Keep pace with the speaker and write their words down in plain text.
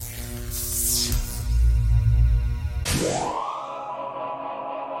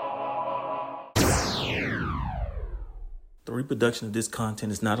The reproduction of this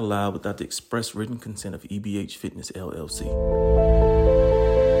content is not allowed without the express written consent of EBH Fitness, LLC.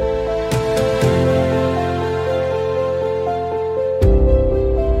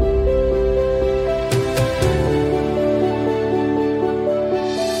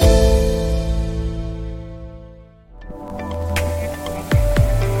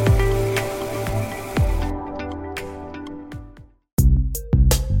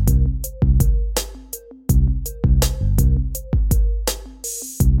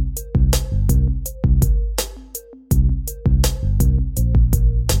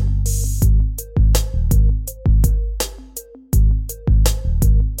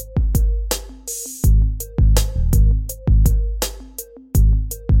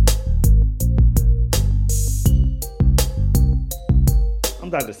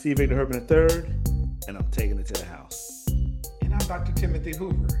 Dr. C. Victor Herman III, and I'm taking it to the house. And I'm Dr. Timothy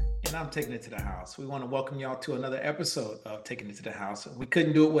Hoover, and I'm taking it to the house. We want to welcome y'all to another episode of Taking It to the House. We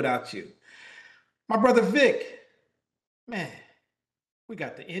couldn't do it without you. My brother Vic, man, we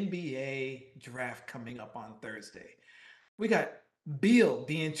got the NBA draft coming up on Thursday. We got Beal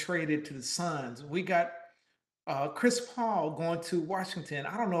being traded to the Suns. We got Chris Paul going to Washington.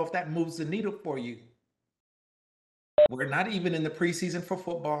 I don't know if that moves the needle for you. We're not even in the preseason for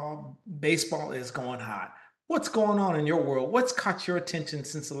football. Baseball is going hot. What's going on in your world? What's caught your attention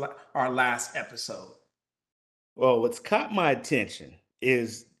since our last episode? Well, what's caught my attention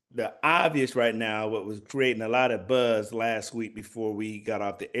is the obvious right now, what was creating a lot of buzz last week before we got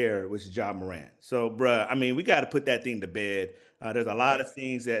off the air, which is Ja Morant. So, bruh, I mean, we got to put that thing to bed. There's a lot of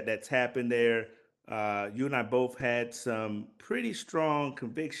things that's happened there. You and I both had some pretty strong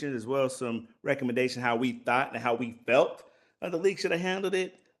convictions as well as some recommendation how we thought and how we felt the league should have handled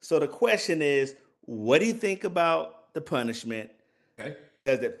it. So the question is, what do you think about the punishment? Okay.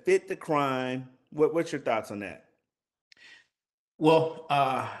 Does it fit the crime? What's your thoughts on that? Well,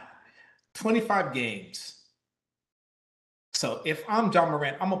 25 games. So if I'm Ja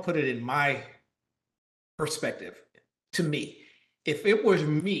Morant, I'm going to put it in my perspective. To me, if it was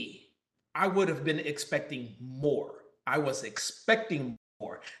me, I would have been expecting more. I was expecting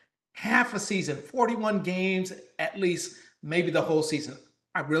more. Half a season, 41 games, at least maybe the whole season.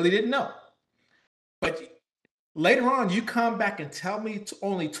 I really didn't know. But later on, you come back and tell me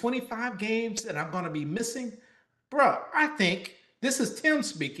only 25 games and I'm going to be missing. Bruh, I think, this is Tim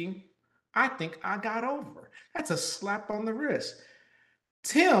speaking, I think I got over. That's a slap on the wrist.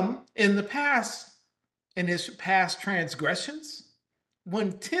 Tim, in his past transgressions,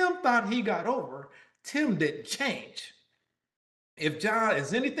 when Tim thought he got over, Tim didn't change. If Ja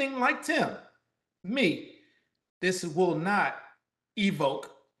is anything like Tim, me, this will not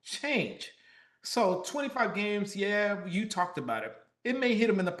evoke change. So 25 games, yeah, you talked about it. It may hit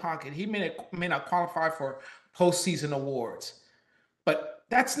him in the pocket. He may not qualify for postseason awards. But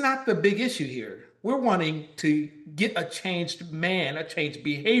that's not the big issue here. We're wanting to get a changed man, a changed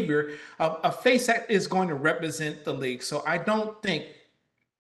behavior, a face that is going to represent the league. So I don't think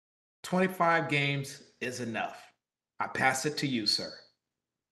 25 games is enough. I pass it to you, sir.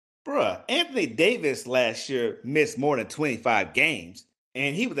 Bruh, Anthony Davis last year missed more than 25 games,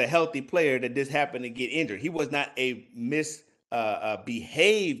 and he was a healthy player that just happened to get injured. He was not a misbehaved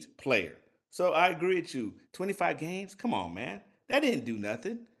player. So I agree with you. 25 games? Come on, man. That didn't do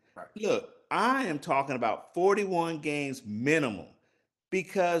nothing. Right. Look, I am talking about 41 games minimum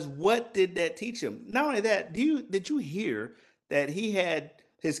because what did that teach him? Not only that, did you hear that he had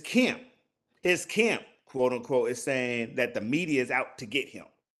his camp, quote unquote, is saying that the media is out to get him.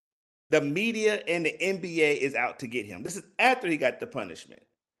 The media and the NBA is out to get him. This is after he got the punishment.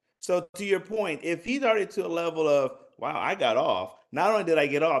 So to your point, if he's already to a level of, wow, I got off. Not only did I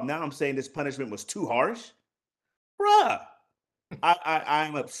get off, now I'm saying this punishment was too harsh. Bruh,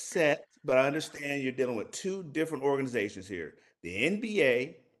 I'm upset, but I understand you're dealing with two different organizations here, the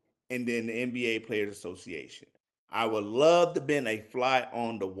NBA and then the NBA Players Association. I would love to been a fly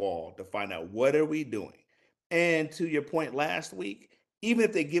on the wall to find out what are we doing. And to your point last week, even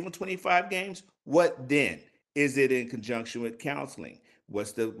if they give him 25 games, what then? Is it in conjunction with counseling?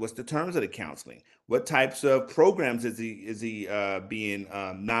 What's the terms of the counseling? What types of programs is he being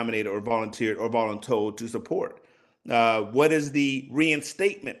nominated or volunteered or voluntold to support? What is the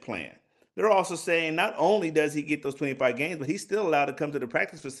reinstatement plan? They're also saying not only does he get those 25 games, but he's still allowed to come to the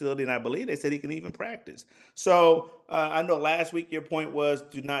practice facility, and I believe they said he can even practice. So I know last week your point was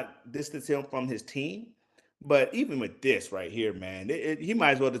do not distance him from his team. But even with this right here, man, he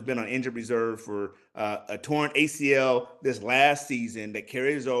might as well have been on injured reserve for a torn ACL this last season that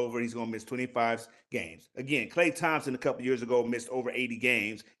carries over. He's going to miss 25 games. Again, Klay Thompson a couple years ago missed over 80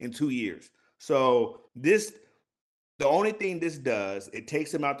 games in 2 years. So the only thing this does, it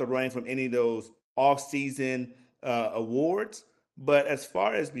takes him out the running from any of those off-season awards. But as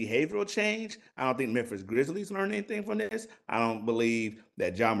far as behavioral change, I don't think Memphis Grizzlies learned anything from this. I don't believe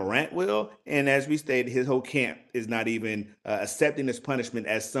that John Morant will. And as we stated, his whole camp is not even accepting this punishment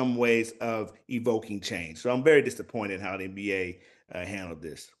as some ways of evoking change. So I'm very disappointed how the NBA handled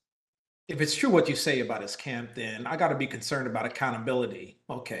this. If it's true what you say about his camp, then I got to be concerned about accountability.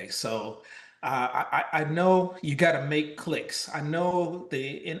 Okay, so I know you got to make clicks. I know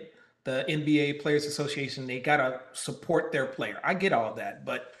the NBA Players Association, they got to support their player. I get all of that,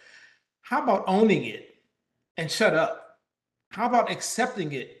 but how about owning it and shut up? How about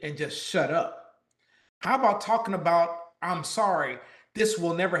accepting it and just shut up? How about talking about, I'm sorry, this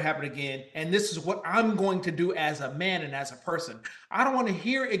will never happen again, and this is what I'm going to do as a man and as a person. I don't want to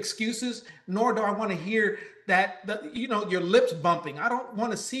hear excuses, nor do I want to hear that your lips bumping. I don't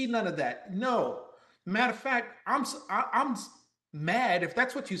want to see none of that. No, matter of fact, I'm mad if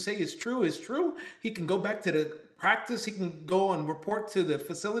that's what you say is true. Is true. He can go back to the practice. He can go and report to the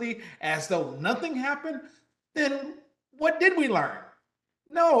facility as though nothing happened. Then what did we learn?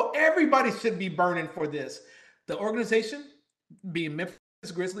 No, everybody should be burning for this. The organization, being Memphis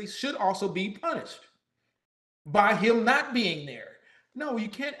Grizzlies, should also be punished by him not being there. No, you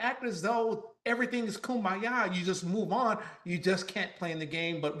can't act as though everything is kumbaya. You just move on. You just can't play in the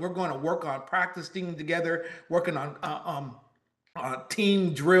game. But we're going to work on practicing together, working on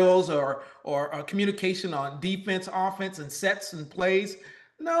team drills or communication on defense, offense, and sets and plays.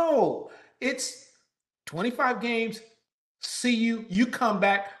 No, it's 25 games. See you. You come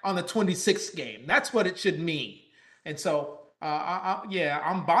back on the 26th game. That's what it should mean. And so, yeah,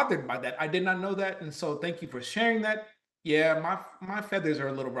 I'm bothered by that. I did not know that, and so thank you for sharing that. Yeah, my feathers are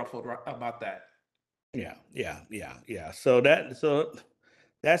a little ruffled about that. Yeah. So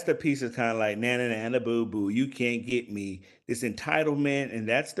that's the piece that's kind of like nana nana boo boo. You can't get me this entitlement, and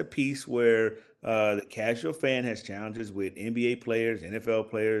that's the piece where the casual fan has challenges with NBA players, NFL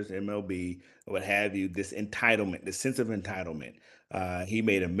players, MLB, what have you. This entitlement, this sense of entitlement. He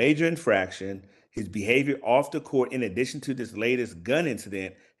made a major infraction. His behavior off the court, in addition to this latest gun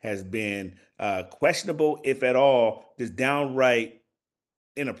incident, has been questionable, if at all, just downright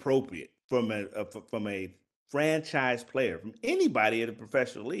inappropriate from a franchise player, from anybody at a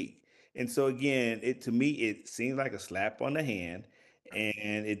professional league. And so again, it to me it seems like a slap on the hand,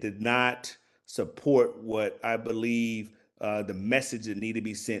 and it did not support what I believe the message that need to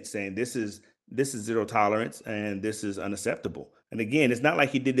be sent, saying this is zero tolerance and this is unacceptable. And again, it's not like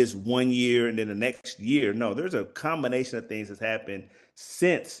he did this 1 year and then the next year. No, there's a combination of things that's happened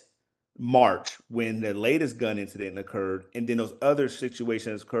since March when the latest gun incident occurred, and then those other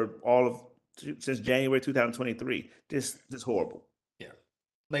situations occurred all of since January 2023. Just horrible. Yeah,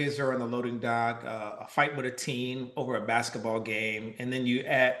 laser on the loading dock, a fight with a teen over a basketball game, and then you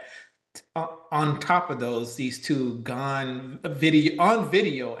add on top of those these two gone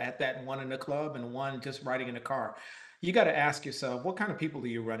video at that, one in the club and one just riding in the car. You got to ask yourself, what kind of people are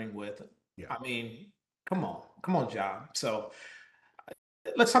you running with? Yeah. I mean, come on, job. So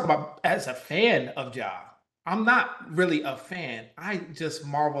let's talk about as a fan of Ja. I'm not really a fan. I just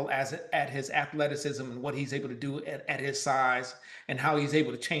marvel at his athleticism and what he's able to do at his size and how he's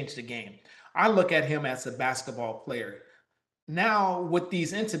able to change the game. I look at him as a basketball player. Now, with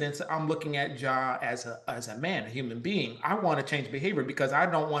these incidents, I'm looking at Ja as a man, a human being. I want to change behavior because I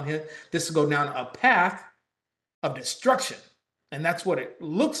don't want this to go down a path of destruction. And that's what it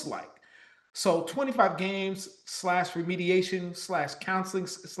looks like. So 25 games slash remediation slash counseling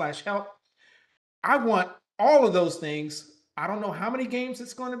slash help. I want all of those things. I don't know how many games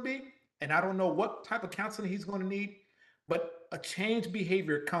it's going to be, and I don't know what type of counseling he's going to need, but a change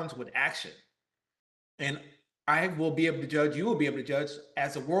behavior comes with action. And I will be able to judge, you will be able to judge,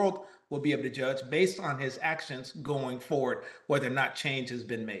 as the world will be able to judge based on his actions going forward, whether or not change has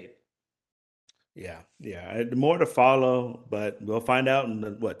been made. Yeah. More to follow, but we'll find out in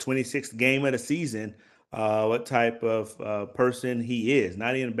the 26th game of the season what type of person he is.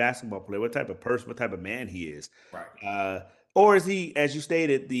 Not even a basketball player. What type of person, what type of man he is. Right. Or is he, as you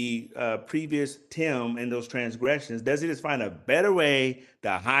stated, the previous Tim and those transgressions? Does he just find a better way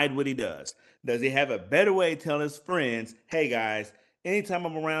to hide what he does? Does he have a better way to tell his friends, "Hey guys, anytime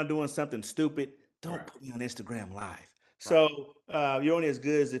I'm around doing something stupid, don't Right. put me on Instagram Live." Right. So you're only as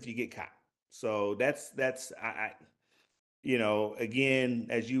good as if you get caught. So that's Again,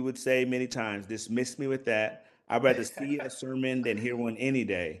 as you would say many times, dismiss me with that. I'd rather see a sermon than hear one any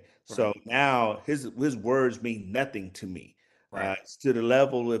day. Right. So now his words mean nothing to me. Right. It's to the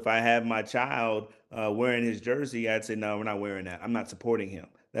level if I have my child wearing his jersey, I'd say no, we're not wearing that. I'm not supporting him.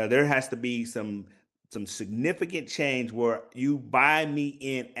 Now there has to be some significant change where you buy me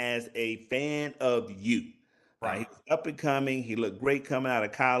in as a fan of you. He Right. was up and coming. He looked great coming out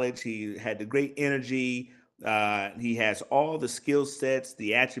of college. He had the great energy. He has all the skill sets,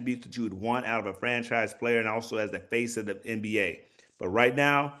 the attributes that you would want out of a franchise player, and also as the face of the NBA. But right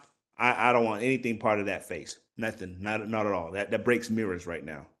now, I don't want anything part of that face. Nothing. Not at all. That breaks mirrors right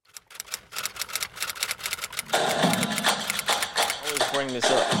now. I always bring this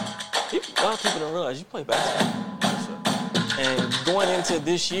up. A lot of people don't realize you play basketball. Yes, sir. And going into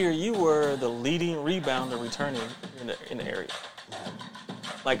this year, you were the leading rebounder returning in the area.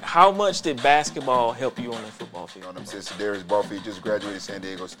 Like, how much did basketball help you on the football field? You know what I'm saying? So Darius Barkley just graduated San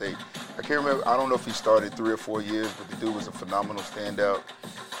Diego State. I can't remember. I don't know if he started 3 or 4 years, but the dude was a phenomenal standout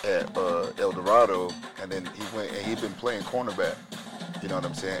at El Dorado, and then he went and he'd been playing cornerback. You know what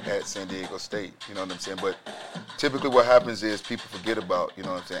I'm saying, at San Diego State. You know what I'm saying? But typically, what happens is people forget about, you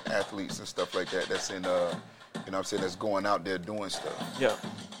know what I'm saying, athletes and stuff like that. That's in, you know what I'm saying, that's going out there doing stuff. Yeah.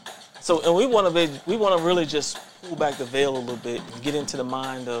 So, and we want to really just pull back the veil a little bit and get into the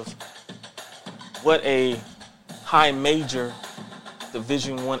mind of what a high major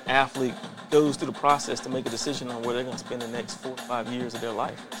Division I athlete goes through the process to make a decision on where they're going to spend the next 4 to 5 years of their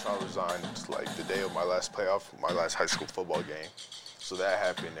life. I resigned like the day of my last my last high school football game. So that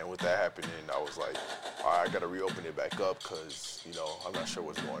happened, and with that happening, I was like, all right, I got to reopen it back up because, I'm not sure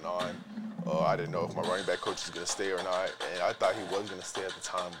what's going on. I didn't know if my running back coach was going to stay or not, and I thought he was going to stay at the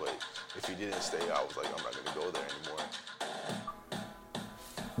time, but if he didn't stay, I was like, I'm not going to go there anymore.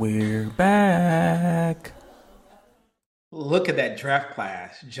 We're back. Look at that draft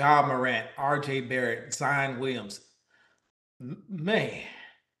class. Ja Morant, R.J. Barrett, Zion Williams. Man.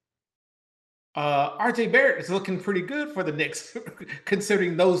 R.J. Barrett is looking pretty good for the Knicks,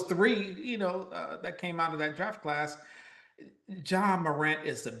 considering those three, that came out of that draft class. Ja Morant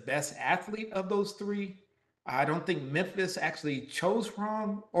is the best athlete of those three. I don't think Memphis actually chose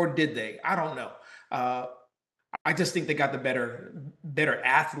wrong, or did they? I don't know. I just think they got the better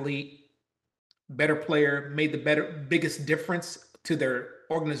athlete, better player, made the biggest difference to their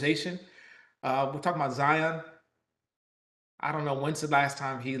organization. We're talking about Zion. I don't know when's the last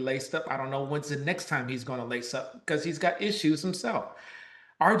time he laced up. I don't know when's the next time he's going to lace up because he's got issues himself.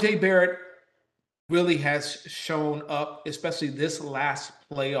 R.J. Barrett really has shown up, especially this last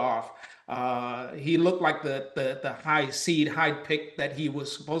playoff. He looked like the high seed, high pick that he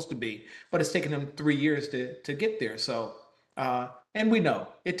was supposed to be, but it's taken him 3 years to get there. So, and we know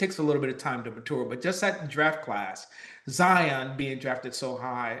it takes a little bit of time to mature, but just that draft class, Zion being drafted so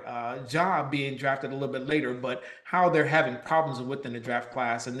high, Ja being drafted a little bit later, but how they're having problems within the draft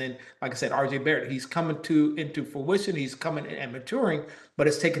class. And then, like I said, R.J. Barrett, he's coming into fruition. He's coming and maturing, but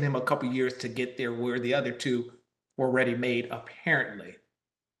it's taken him a couple years to get there where the other two were ready made, apparently.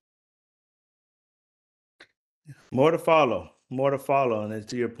 More to follow. More to follow. And as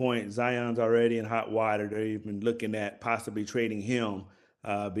to your point, Zion's already in hot water. They're even looking at possibly trading him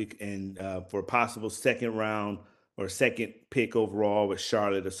for a possible second round or second pick overall with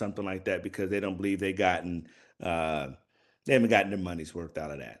Charlotte or something like that because they don't believe they haven't gotten their money's worth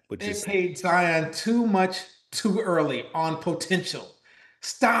out of that. They paid Zion too much too early on potential.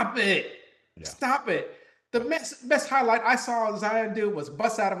 Stop it. Yeah. Stop it. The best highlight I saw Zion do was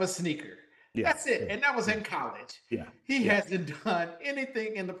bust out of a sneaker. Yeah. That's it. And that was in college. Yeah. He hasn't done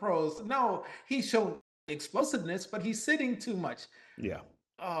anything in the pros. No, he's shown explosiveness, but he's sitting too much. Yeah.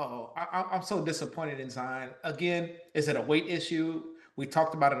 Oh, I'm so disappointed in Zion. Again, is it a weight issue? We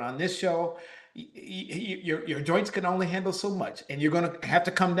talked about it on this show. Your joints can only handle so much, and you're going to have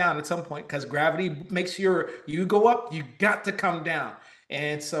to come down at some point because gravity makes you go up, you got to come down.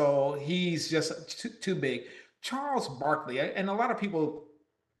 And so he's just too big. Charles Barkley, and a lot of people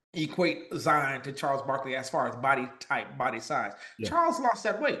equate Zion to Charles Barkley as far as body type, body size. Yeah. Charles lost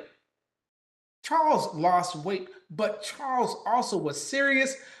that weight. Charles lost weight, but Charles also was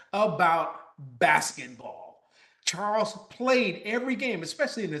serious about basketball. Charles played every game,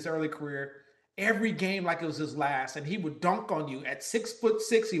 especially in his early career, every game like it was his last, and he would dunk on you at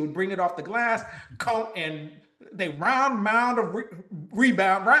 6'6". He would bring it off the glass, come and they round mound of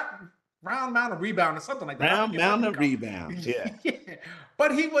rebound or something like that. Round mound of rebound, yeah. Yeah.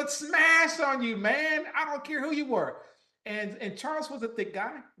 But he would smash on you, man. I don't care who you were. And Charles was a thick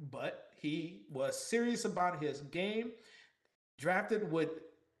guy, but he was serious about his game. Drafted with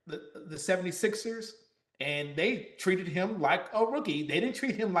the 76ers, and they treated him like a rookie. They didn't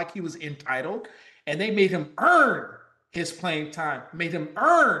treat him like he was entitled, and they made him earn his playing time, made him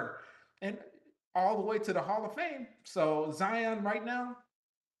earn, and all the way to the Hall of Fame. So Zion right now,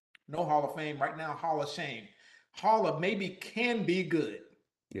 no Hall of Fame. Right now, Hall of Shame. Hall of maybe can be good.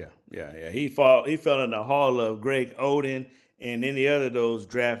 Yeah. He fell in the hall of Greg Oden and any other of those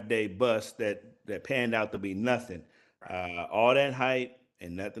draft day busts that panned out to be nothing. Right. All that hype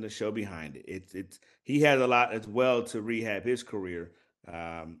and nothing to show behind it. It's he has a lot as well to rehab his career.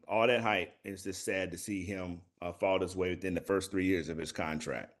 All that hype. It's just sad to see him fall this way within the first 3 years of his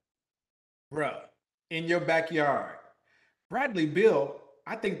contract. Bruh, in your backyard. Bradley Bill,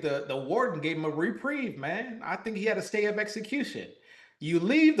 I think the warden gave him a reprieve, man. I think he had a stay of execution. You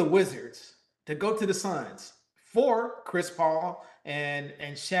leave the Wizards to go to the Suns for Chris Paul and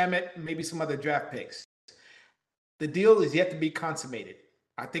Shamet, maybe some other draft picks. The deal is yet to be consummated.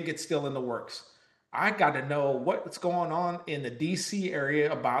 I think it's still in the works. I got to know what's going on in the DC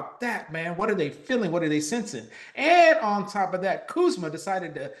area about that, man. What are they feeling? What are they sensing? And on top of that, Kuzma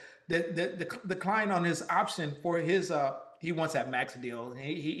decided to decline on his option for his he wants that max deal.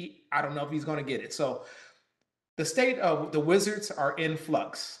 He I don't know if he's going to get it. So the state of the Wizards are in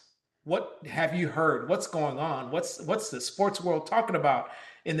flux. What have you heard? What's going on? What's the sports world talking about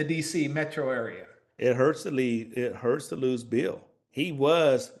in the DC metro area? It hurts to leave. It hurts to lose Bill. He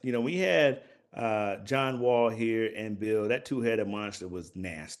was, we had John Wall here and Bill. That two-headed monster was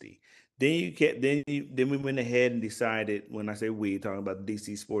nasty. Then we went ahead and decided. When I say we, talking about the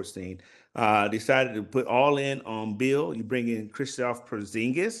DC sports scene, decided to put all in on Bill. You bring in Kristaps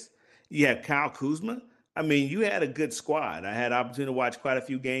Porzingis. You have Kyle Kuzma. I mean, you had a good squad. I had opportunity to watch quite a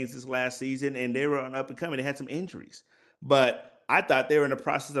few games this last season, and they were on up and coming. They had some injuries, but I thought they were in the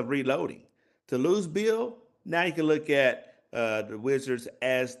process of reloading. To lose Bill, now you can look at the Wizards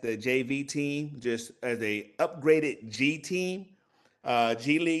as the JV team, just as a upgraded G team,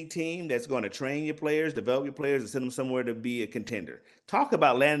 G League team that's going to train your players, develop your players, and send them somewhere to be a contender. Talk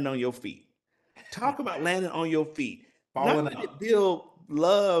about landing on your feet. Talk about landing on your feet. Not Following only did up. Bill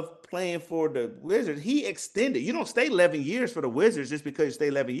love playing for the Wizards, he extended. You don't stay 11 years for the Wizards just because you stay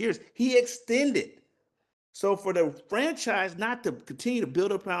 11 years. He extended. So for the franchise not to continue to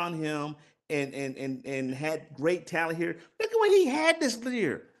build upon him and had great talent here, look at what he had this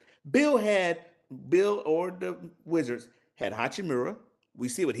year. Bill or the Wizards had Hachimura. We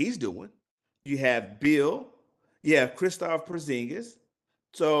see what he's doing. You have Bill. You have Kristaps Porzingis.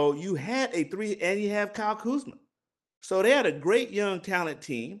 So you had a three, and you have Kyle Kuzma. So they had a great young talent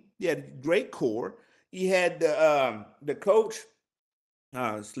team. You had a great core. You had the coach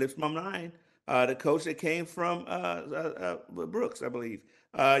slips my mind. The coach that came from Brooks, I believe.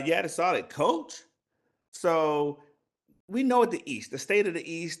 You had a solid coach. So we know at the East, the state of the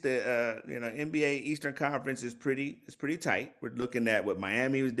East, the NBA Eastern Conference is pretty tight. We're looking at what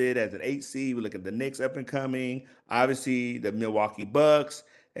Miami did as an 8 seed. We look at the Knicks up and coming, obviously the Milwaukee Bucks,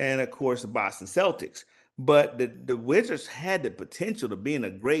 and of course the Boston Celtics. But the Wizards had the potential to being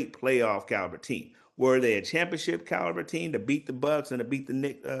a great playoff caliber team. Were they a championship caliber team to beat the Bucks and to beat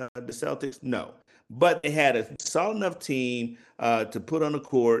the Celtics? No, but they had a solid enough team to put on the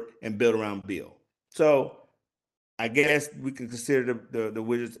court and build around Bill. So I guess we can consider the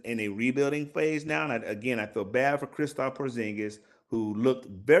Wizards in a rebuilding phase now. And again, I feel bad for Kristaps Porzingis, who looked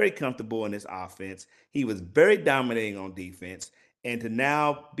very comfortable in this offense. He was very dominating on defense. And to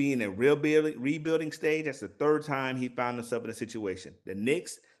now be in a real rebuilding stage, that's the third time he found himself in a situation. The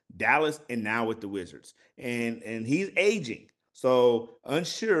Knicks, Dallas, and now with the Wizards. And he's aging. So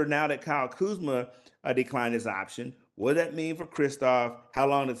unsure now that Kyle Kuzma declined his option. What does that mean for Kristaps? How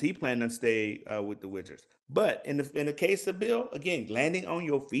long does he plan to stay with the Wizards? But in the case of Bill, again, landing on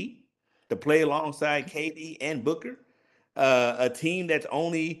your feet to play alongside KD and Booker, a team that's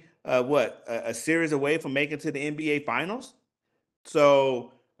only a series away from making to the NBA Finals.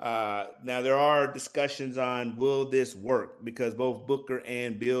 So now there are discussions on will this work, because both Booker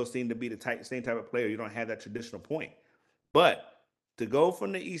and Bill seem to be the same type of player. You don't have that traditional point, but to go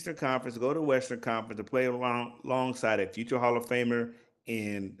from the Eastern Conference, to go to the Western Conference, to play alongside a future Hall of Famer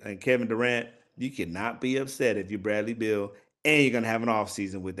and Kevin Durant, you cannot be upset if you're Bradley Beal and you're going to have an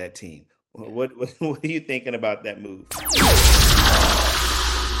offseason with that team. What are you thinking about that move?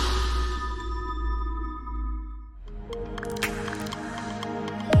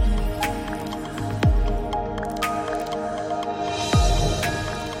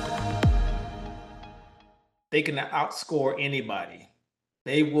 They can outscore anybody.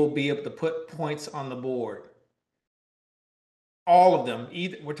 They will be able to put points on the board. All of them,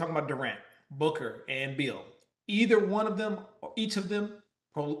 we're talking about Durant, Booker, and Bill. Either one of them, or each of them,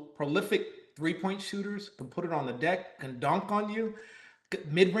 prolific 3-point shooters, can put it on the deck, can dunk on you.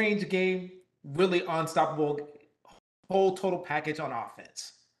 Mid-range game, really unstoppable, whole total package on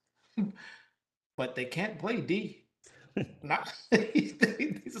offense. But they can't play D. Not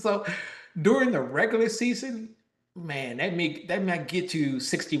so during the regular season, man, that might get you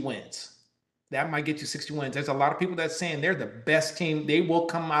 60 wins. That might get you 60 wins. There's a lot of people that's saying they're the best team. They will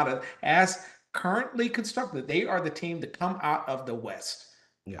come out of, as currently constructed, they are the team to come out of the West.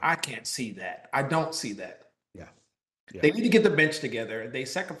 Yeah. I can't see that. I don't see that. Yeah. Yeah. They need to get the bench together. They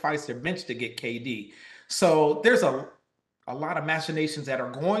sacrificed their bench to get KD. So there's a lot of machinations that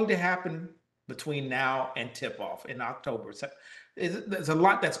are going to happen between now and tip-off in October. So there's a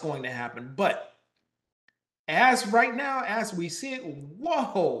lot that's going to happen. But as right now, as we see it,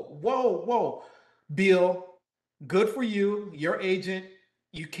 whoa, Bill, good for you, your agent.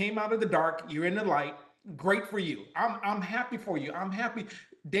 You came out of the dark. You're in the light. Great for you. I'm happy for you. I'm happy.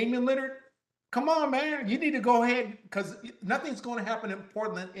 Damian Lillard, come on, man. You need to go ahead because nothing's going to happen in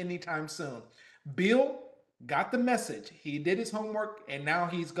Portland anytime soon. Bill got the message. He did his homework, and now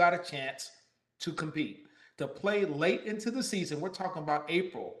he's got a chance to compete, to play late into the season. We're talking about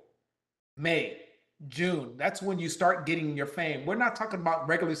April, May, June. That's when you start getting your fame. We're not talking about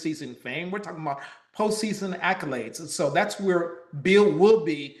regular season fame. We're talking about postseason accolades. And so that's where Bill will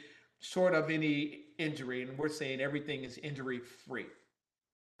be, short of any injury. And we're saying everything is injury free.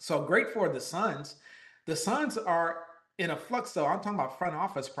 So great for the Suns. The Suns are in a flux, though. I'm talking about front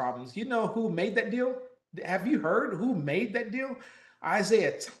office problems. You know who made that deal? Have you heard who made that deal?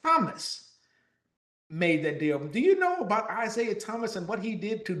 Isaiah Thomas made that deal. Do you know about Isaiah Thomas and what he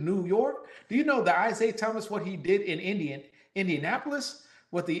did to New York? Do you know that Isaiah Thomas, what he did in Indianapolis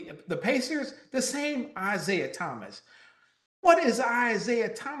with the Pacers? The same Isaiah Thomas. What is Isaiah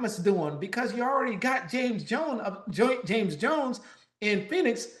Thomas doing? Because you already got James Jones in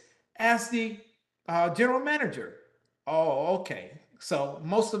Phoenix as the general manager. Oh, okay. So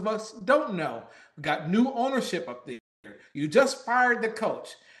most of us don't know. We got new ownership up there. You just fired the coach.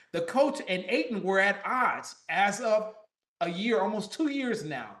 The coach and Ayton were at odds as of a year, almost 2 years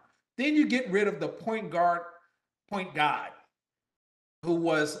now. Then you get rid of the point god,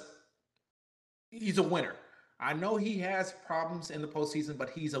 he's a winner. I know he has problems in the postseason,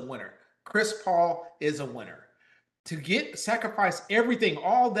 but he's a winner. Chris Paul is a winner. To sacrifice everything,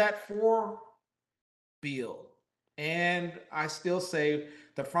 all that for Bill. And I still say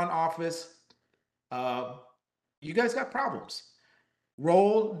the front office, you guys got problems.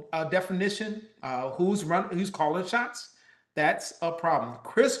 Role definition, who's calling shots, that's a problem.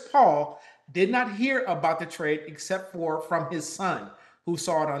 Chris Paul did not hear about the trade except for from his son, who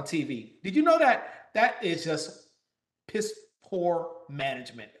saw it on TV. Did you know that? That is just piss poor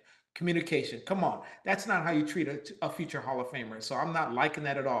management, communication. Come on, that's not how you treat a future Hall of Famer. So I'm not liking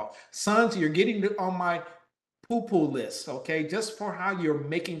that at all. Suns, you're getting on my poo-poo list, okay? Just for how you're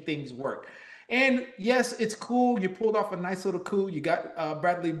making things work. And yes, it's cool. You pulled off a nice little coup. You got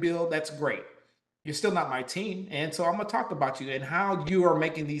Bradley Beal. That's great. You're still not my team. And so I'm going to talk about you and how you are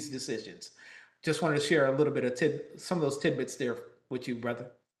making these decisions. Just wanted to share a little bit of some of those tidbits there with you,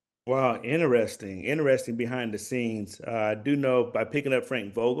 brother. Wow, interesting behind the scenes. I do know by picking up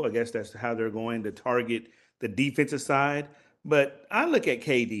Frank Vogel, I guess that's how they're going to target the defensive side. But I look at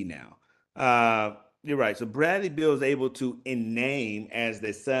KD now. You're right. So Bradley Beal is able to name as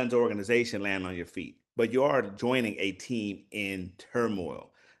the Suns organization land on your feet, but you are joining a team in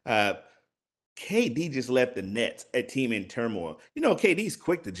turmoil. KD just left the Nets, a team in turmoil. You know, KD's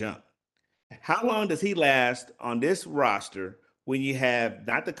quick to jump. How long does he last on this roster when you have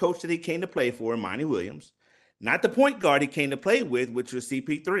not the coach that he came to play for, Monty Williams, not the point guard he came to play with, which was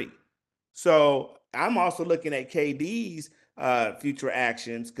CP3? So I'm also looking at KD's future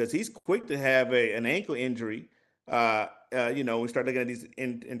actions because he's quick to have an ankle injury. We start looking at these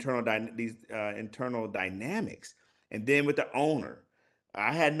internal dynamics, and then with the owner,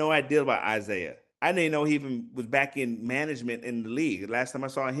 I had no idea about Isaiah. I didn't know he even was back in management in the league. Last time I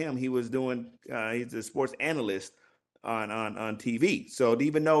saw him, he was doing he's a sports analyst on TV. So to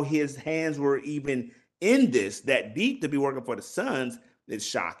even know his hands were even in this that deep to be working for the Suns is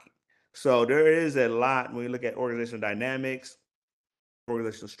shocking. So there is a lot when you look at organizational dynamics,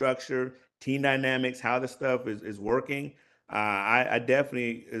 organizational structure, team dynamics, how the stuff is working. I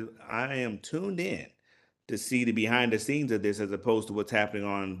am tuned in to see the behind the scenes of this as opposed to what's happening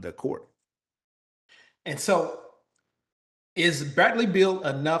on the court. And so is Bradley Beal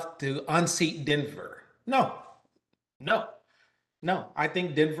enough to unseat Denver? No. I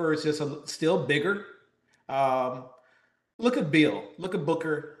think Denver is just still bigger. Look at Beal, look at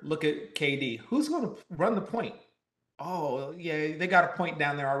Booker, look at KD. Who's going to run the point oh, yeah, they got a point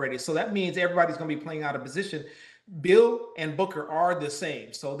down there already. So that means everybody's going to be playing out of position. Bill and Booker are the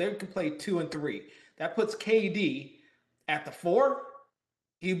same. So they can play 2 and 3. That puts KD at the 4.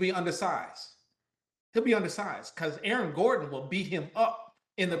 He'll be undersized. He'll be undersized because Aaron Gordon will beat him up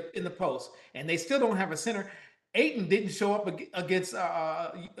in the post, and they still don't have a center. Ayton didn't show up against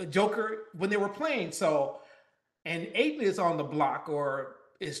Joker when they were playing, so and Ayton is on the block or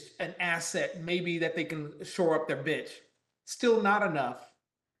is an asset maybe that they can shore up their bench. Still not enough.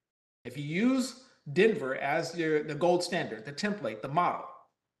 If you use Denver as the gold standard, the template, the model,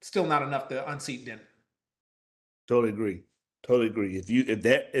 still not enough to unseat Denver. Totally agree. Totally agree.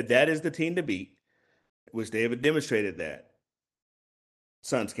 If that is the team to beat, which they have demonstrated that,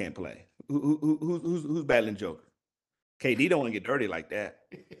 Suns can't play. Who's battling Joker? KD don't want to get dirty like that.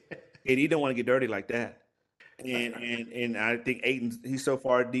 KD don't want to get dirty like that. And I think Aiton, he's so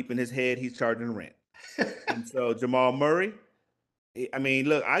far deep in his head, he's charging rent. And so Jamal Murray, I mean,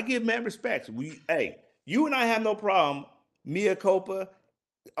 look, I give mad respect. You and I have no problem. Mia Copa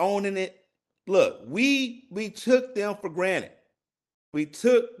owning it. Look, we took them for granted. We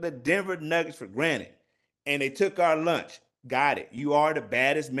took the Denver Nuggets for granted, and they took our lunch. Got it. You are the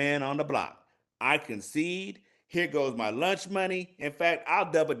baddest man on the block. I concede. Here goes my lunch money. In fact,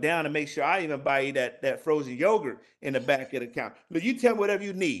 I'll double down and make sure I even buy you that frozen yogurt in the back of the account. Look, you tell me whatever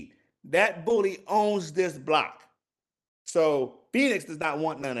you need. That bully owns this block. So Phoenix does not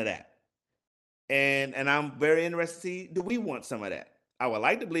want none of that. And I'm very interested to see, do we want some of that? I would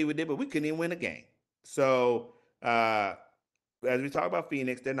like to believe we did, but we couldn't even win a game. So as we talk about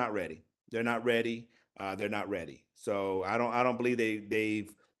Phoenix, they're not ready. They're not ready. They're not ready. So I don't believe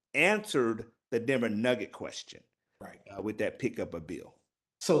they've answered the Denver Nugget question Right. With that pickup of Bill.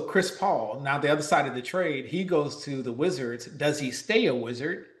 So Chris Paul, now the other side of the trade, he goes to the Wizards. Does he stay a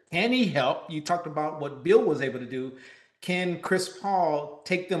Wizard? Can he help? You talked about what Bill was able to do. Can Chris Paul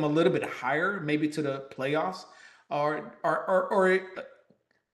take them a little bit higher, maybe to the playoffs? Or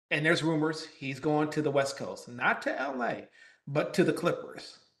and there's rumors he's going to the West Coast, not to LA, but to the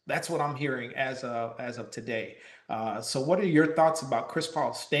Clippers. That's what I'm hearing as of today. So what are your thoughts about Chris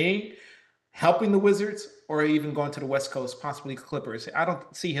Paul staying, helping the Wizards, or even going to the West Coast, possibly Clippers? I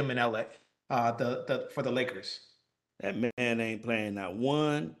don't see him in LA for the Lakers. That man ain't playing not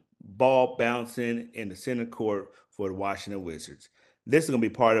one ball bouncing in the center court for the Washington Wizards. This is going to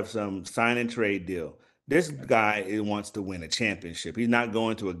be part of some sign and trade deal. This guy wants to win a championship. He's not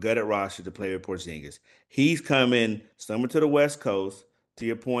going to a gutted roster to play with Porzingis. He's coming somewhere to the West Coast. To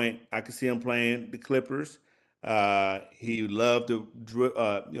your point, I can see him playing the Clippers. He would love to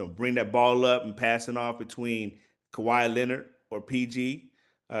bring that ball up and passing off between Kawhi Leonard or PG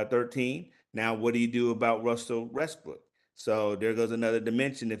 13. Now, what do you do about Russell Westbrook? So there goes another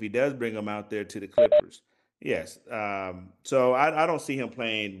dimension if he does bring him out there to the Clippers. Yes. So I don't see him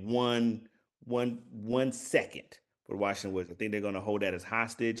playing one second for Washington Wizards. I think they're going to hold that as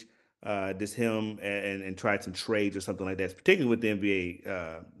hostage. Just him and try some trades or something like that, particularly with the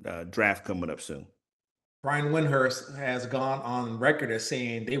NBA draft coming up soon. Brian Windhurst has gone on record as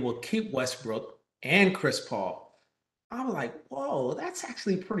saying they will keep Westbrook and Chris Paul. I'm like, whoa, that's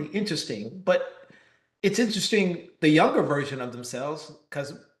actually pretty interesting. But it's interesting, the younger version of themselves,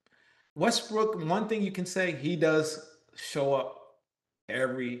 because Westbrook, one thing you can say, he does show up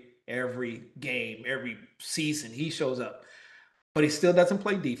every game, every season. He shows up, but he still doesn't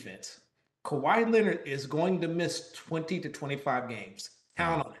play defense. Kawhi Leonard is going to miss 20 to 25 games.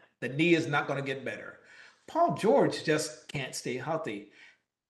 Count on it. The knee is not going to get better. Paul George just can't stay healthy.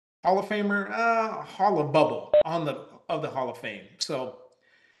 Hall of Famer, Hall of Bubble of the Hall of Fame. So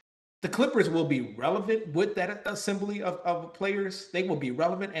the Clippers will be relevant with that assembly of players. They will be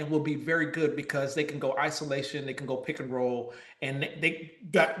relevant and will be very good because they can go isolation, they can go pick and roll, and they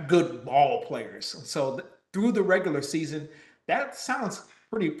got good ball players. So through the regular season, that sounds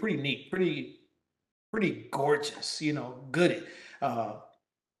pretty neat, pretty gorgeous. Good.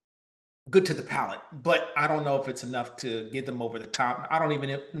 Good to the palate, but I don't know if it's enough to get them over the top. I don't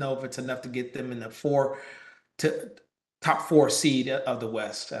even know if it's enough to get them in the top 4 seed of the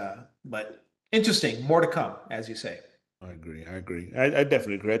West. But interesting, more to come, as you say. I agree. I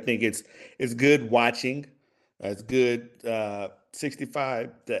definitely agree. I think it's good watching. It's good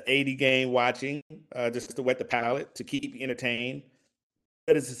 65 to 80 game watching, just to wet the palate, to keep you entertained.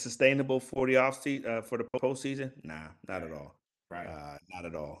 But is it sustainable for the for the postseason? Nah, not at all. Right. Not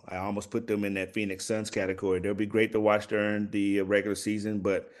at all. I almost put them in that Phoenix Suns category. They'll be great to watch during the regular season,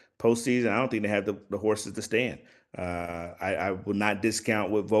 but postseason, I don't think they have the horses to stand. I will not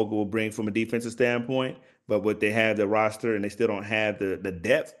discount what Vogel will bring from a defensive standpoint, but what they have the roster and they still don't have the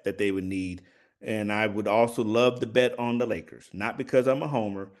depth that they would need And I would also love to bet on the Lakers, not because I'm a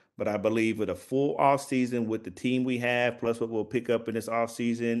homer, but I believe with a full off season with the team we have, plus what we'll pick up in this off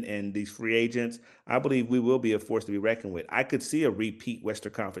season and these free agents, I believe we will be a force to be reckoned with. I could see a repeat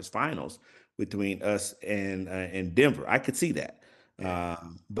Western Conference Finals between us and Denver. I could see that. Yeah.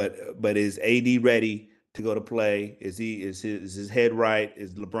 But is AD ready to go to play? Is his head right?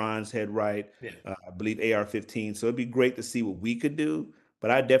 Is LeBron's head right? Yeah. I believe AR-15. So it'd be great to see what we could do. But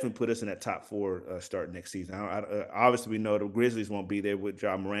I definitely put us in that top four start next season. Obviously, we know the Grizzlies won't be there with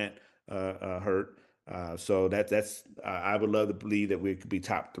John Morant hurt. So that's I would love to believe that we could be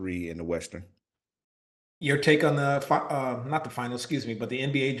top three in the Western. Your take on the not the final, excuse me, but the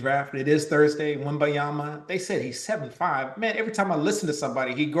NBA draft. It is Thursday. Wembayama. They said he's 7'5". Man, every time I listen to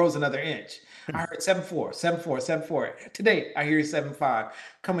somebody, he grows another inch. I heard 7'4", 7'4", 7'4". Today, I hear he's 7'5",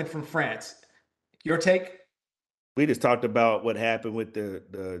 coming from France. Your take? We just talked about what happened with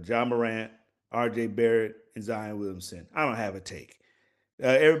the John Morant, R.J. Barrett, and Zion Williamson. I don't have a take.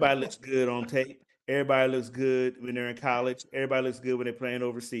 Everybody looks good on tape. Everybody looks good when they're in college. Everybody looks good when they're playing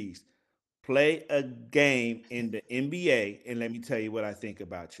overseas. Play a game in the NBA, and let me tell you what I think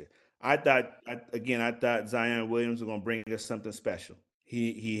about you. I thought Zion Williams was going to bring us something special.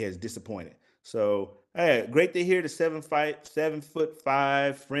 He has disappointed. So, hey, great to hear the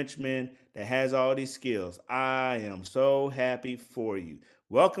 7'5" Frenchman that has all these skills. I am so happy for you.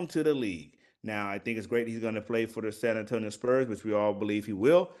 Welcome to the league. Now, I think it's great he's going to play for the San Antonio Spurs, which we all believe he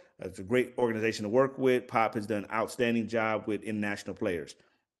will. It's a great organization to work with. Pop has done an outstanding job with international players.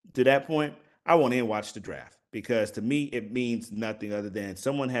 To that point, I won't even watch the draft because to me it means nothing other than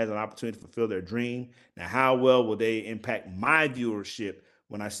someone has an opportunity to fulfill their dream. Now, how well will they impact my viewership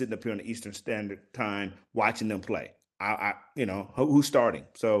when I sit up here on the Eastern Standard Time watching them play? Who's starting?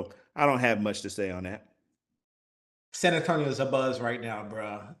 So I don't have much to say on that. San Antonio is a buzz right now,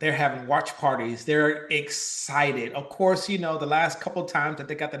 bro. They're having watch parties. They're excited. Of course, the last couple times that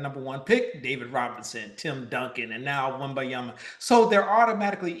they got the number one pick, David Robinson, Tim Duncan, and now Wembayama. So they're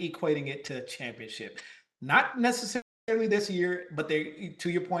automatically equating it to a championship. Not necessarily this year, but they, to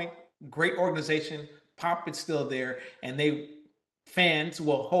your point, great organization. Pop is still there, and fans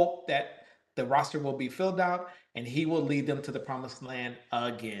will hope that the roster will be filled out and he will lead them to the promised land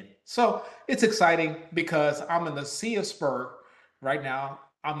again. So it's exciting because I'm in the Sea of Spur right now.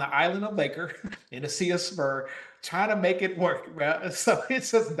 On the island of Laker in the Sea of Spur, trying to make it work, bro. So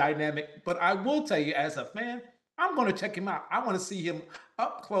it's just dynamic. But I will tell you, as a fan, I'm going to check him out. I want to see him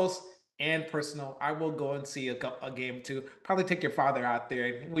up close and personal. I will go and see a game too. Probably take your father out there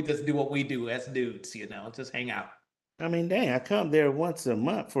and we just do what we do as dudes, just hang out. I mean, dang, I come there once a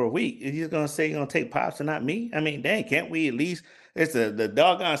month for a week. If you're gonna say you're gonna take Pops and not me, I mean, dang, can't we at least? It's the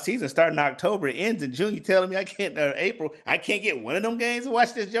doggone season starting in October, it ends in June. You telling me I can't April? I can't get one of them games to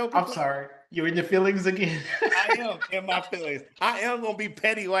watch this Joker I'm play? sorry. You're in your feelings again. I am in my feelings. I am gonna be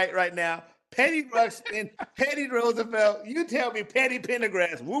Petty White right now. Petty Ruxpin, Petty Roosevelt. You tell me Petty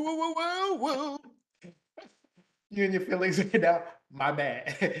Pendergrass. Woo woo woo woo woo. You're in your feelings right now. My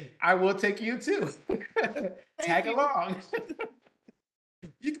bad. I will take you too. Tag you. along.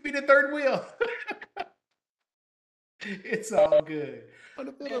 You can be the third wheel. It's all good.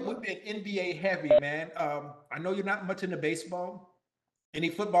 Man, we've been NBA heavy, man. I know you're not much into baseball. Any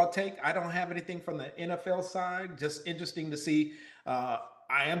football take? I don't have anything from the NFL side. Just interesting to see. I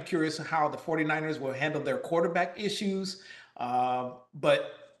am curious how the 49ers will handle their quarterback issues,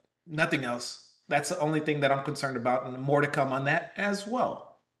 but nothing else. That's the only thing that I'm concerned about, and more to come on that as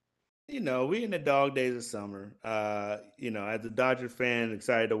well. We in the dog days of summer. As a Dodger fan,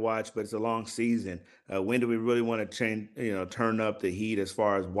 excited to watch, but it's a long season. When do we really want to change? Turn up the heat as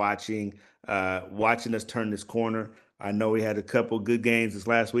far as watching us turn this corner. I know we had a couple good games this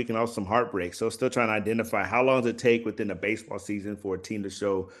last week and also some heartbreaks. So still trying to identify how long does it take within a baseball season for a team to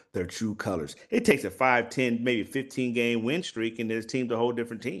show their true colors. It takes a 5, 10, maybe 15 game win streak, and this team's a whole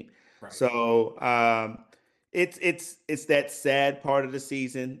different team. Right. So it's that sad part of the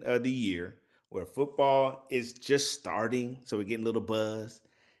season of the year where football is just starting, so we're getting a little buzz.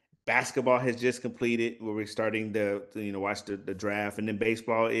 Basketball has just completed where we're starting to watch the draft, and then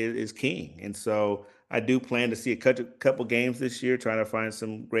baseball is king. And so I do plan to see a couple games this year, trying to find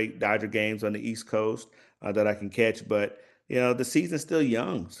some great Dodger games on the East Coast that I can catch. But the season's still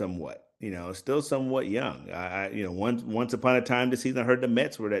young, somewhat. Still somewhat young. Once upon a time this season, I heard the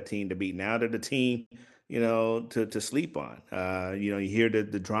Mets were that team to beat. Now they're the team to sleep on. You hear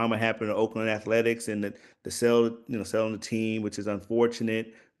the drama happen in Oakland Athletics and selling the team, which is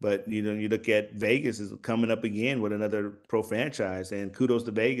unfortunate. But you look at Vegas is coming up again with another pro franchise, and kudos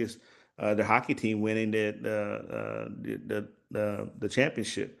to Vegas, the hockey team winning the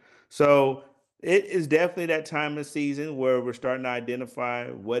championship. So It is definitely that time of season where we're starting to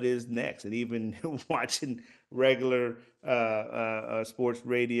identify what is next, and even watching regular sports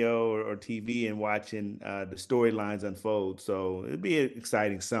radio or TV and watching the storylines unfold. So it'll be an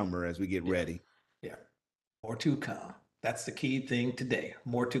exciting summer as we get Yeah. ready. Yeah. More to come. That's the key thing today.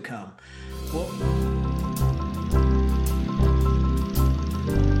 More to come. Well,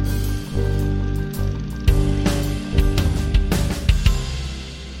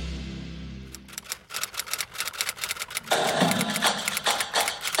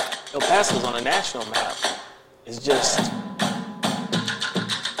 El Paso's on a national map. It's just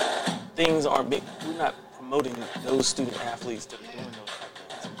things aren't big. We're not promoting those student athletes that are doing those type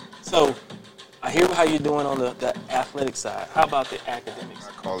of things. So I hear how you're doing on the athletic side. How about the academics?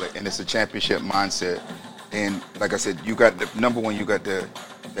 I call it, and it's a championship mindset. And like I said, you got the number one. You got the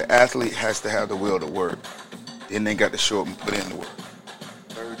athlete has to have the will to work. Then they got to show up and put in the work.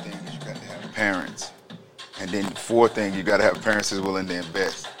 Third thing is you got to have parents, and then the fourth thing you got to have parents that's willing to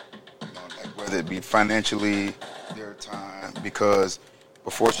invest. Like whether it be financially, their time, because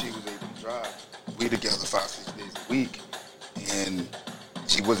before she was able to drive, we together 5-6 days a week, and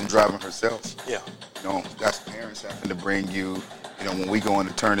she wasn't driving herself. Yeah. That's parents having to bring you. When we go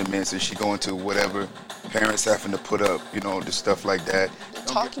into tournaments and she go into whatever, parents having to put up, the stuff like that.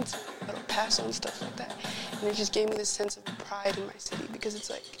 Talking to El Paso and stuff like that, and it just gave me this sense of pride in my city because it's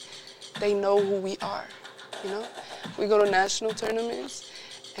like they know who we are. We go to national tournaments,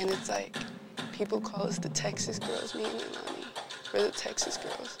 and it's like people call us the Texas girls. Me and Ilani, we're the Texas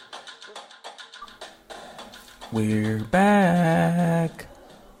girls. We're back.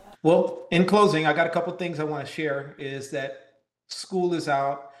 Well, in closing, I got a couple things I want to share is that school is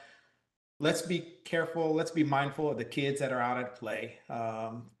out. Let's be careful. Let's be mindful of the kids that are out at play.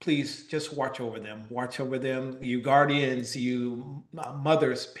 Please just watch over them. Watch over them. You guardians, you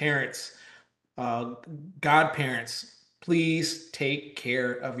mothers, parents, godparents, please take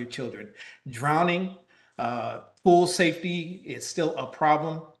care of your children. Drowning, pool safety is still a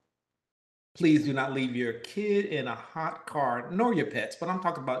problem. Please do not leave your kid in a hot car, nor your pets, but I'm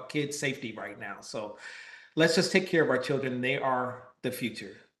talking about kid safety right now. So let's just take care of our children. They are the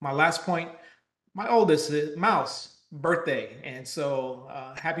future. My last point, my oldest Mouse birthday. And so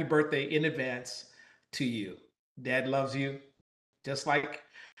happy birthday in advance to you. Dad loves you just like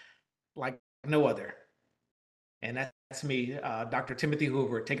no other. And that's me, Dr. Timothy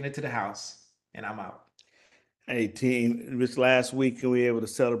Hoover, taking it to the house, and I'm out. Hey, team, this last week we were able to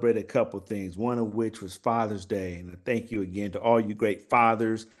celebrate a couple things, one of which was Father's Day. And thank you again to all you great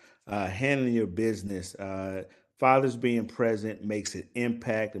fathers handling your business. Fathers being present makes an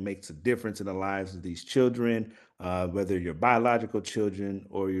impact. It makes a difference in the lives of these children, whether your biological children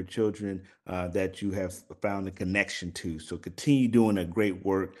or your children that you have found a connection to. So continue doing a great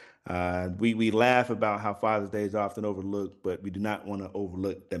work. We laugh about how Father's Day is often overlooked, but we do not want to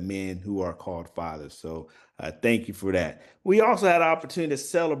overlook the men who are called fathers. So thank you for that. We also had an opportunity to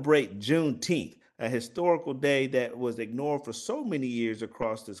celebrate Juneteenth, a historical day that was ignored for so many years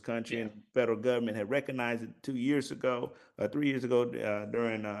across this country, and the federal government had recognized it 3 years ago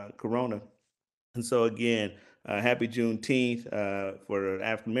during Corona. And so again, happy Juneteenth for the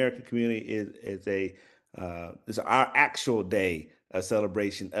African American community is our actual day, a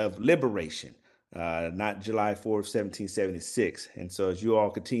celebration of liberation, not July 4th, 1776. And so as you all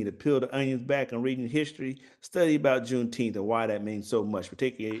continue to peel the onions back and reading history, study about Juneteenth and why that means so much,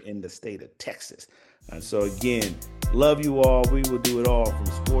 particularly in the state of Texas. And so again, love you all. We will do it all from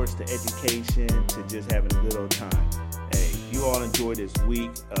sports to education to just having a good old time. Hey, you all enjoy this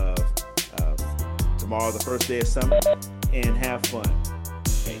week of tomorrow, the first day of summer, and have fun.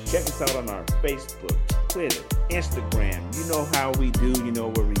 Hey, check us out on our Facebook, Twitter, Instagram. You know how we do. You know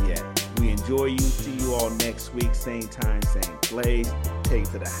where we at. We enjoy you. See you all next week. Same time, same place. Take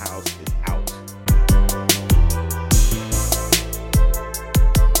it to the house is out.